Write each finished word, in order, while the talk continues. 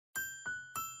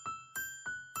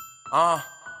No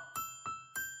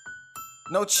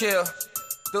chill,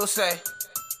 do say.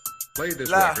 Play this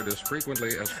record as frequently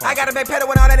as possible. I got a big pedal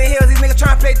with all that in heels. These niggas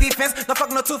tryna play defense. No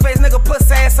fucking no two-faced nigga, puss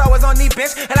ass always on knee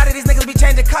bench. A lot of these niggas be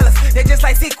changing colors. They just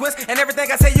like sequins. And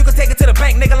everything I say, you can take it to the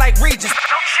bank, nigga, like Regis.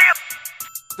 No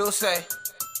chill, do say.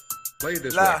 Play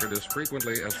this record as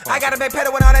frequently as possible. I got a big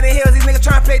pedal with all that in heels. These niggas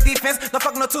tryna play defense. No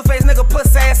fucking no two-faced nigga,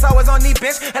 puss ass always on knee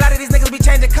bench. A lot of these niggas be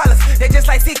changing colors. They just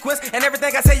like sequins. And everything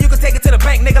I say, you can take it to the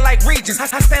bank, nigga, like Regis.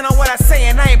 I stand on what I say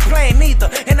and I ain't playing neither.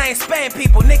 And I ain't spaying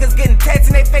people. Niggas getting tats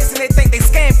in their face and they think they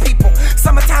scam people.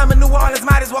 Summertime in New Orleans,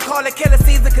 might as well call it killer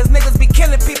season, cause niggas be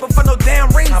killing people for no damn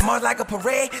reason. I'm on like a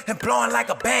parade and blowing like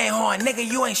a band horn. Nigga,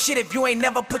 you ain't shit if you ain't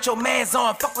never put your mans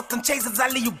on. Fuck with them chasers, I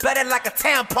leave you better like a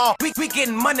tampon. We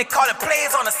getting money, call it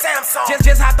plays on a Samsung.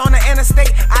 Just hopped on the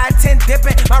interstate, I-10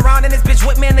 dipping. My round in this bitch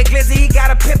with me in the glizzy, he got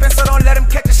a pippin', so don't let him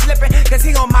catch a slippin', cause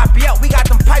he gon' mop you up. We got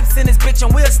them pipes in this bitch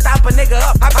and we'll stop a nigga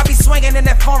up. I be swinging in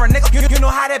that foreign nigga. You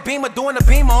know how that beamer doing the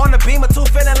beamer on the beamer too,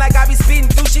 feeling like I be speeding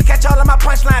through. She catch all of my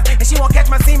punchlines and she won't catch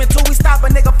my semen too. We stop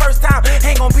a nigga first time,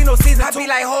 ain't gon' be no season two. I be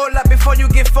like, hold up before you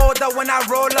get folded up when I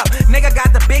roll up. Nigga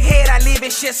got the big head, I leave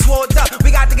his shit swolled up.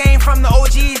 We got the game from the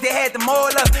OGs, they had to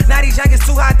mold us. Now these youngins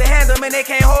too hot to handle, man, they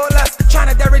can't hold us.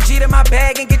 Tryna Derek G to my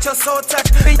bag and get your soul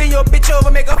touched. Bend your bitch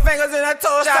over, make her fingers and her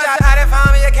toes touch. I done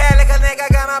found me a Cali, cause nigga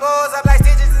got my balls up like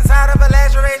stitches inside of a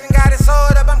laceration. Got it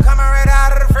sold up, I'm coming right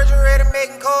out of the refrigerator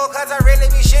making cold, cause I really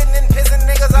be shitting and pissing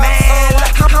niggas off. Man,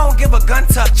 I don't give a gun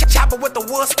tuck. Chopper with the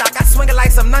wood stock, I swing it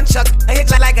like some nunchucks. I hit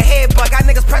like a head bug, got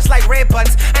niggas pressed like red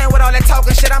buttons. And with all that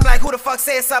talking shit, I'm like, who the fuck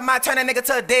said something? I turn a nigga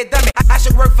to a dead dummy. I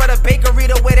should work for the bakery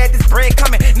the way that this bread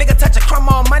coming. Nigga touch a crumb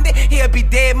on Monday, he'll be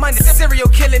dead Monday. Serial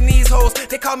killing these hoes,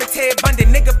 they call me Ted Bundy.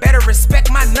 Nigga better respect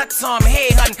my nuts on him,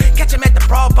 head hunting. Catch him at the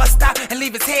broad bus stop and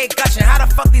leave his head gushing. How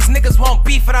the fuck these niggas won't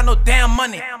beef without no damn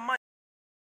money?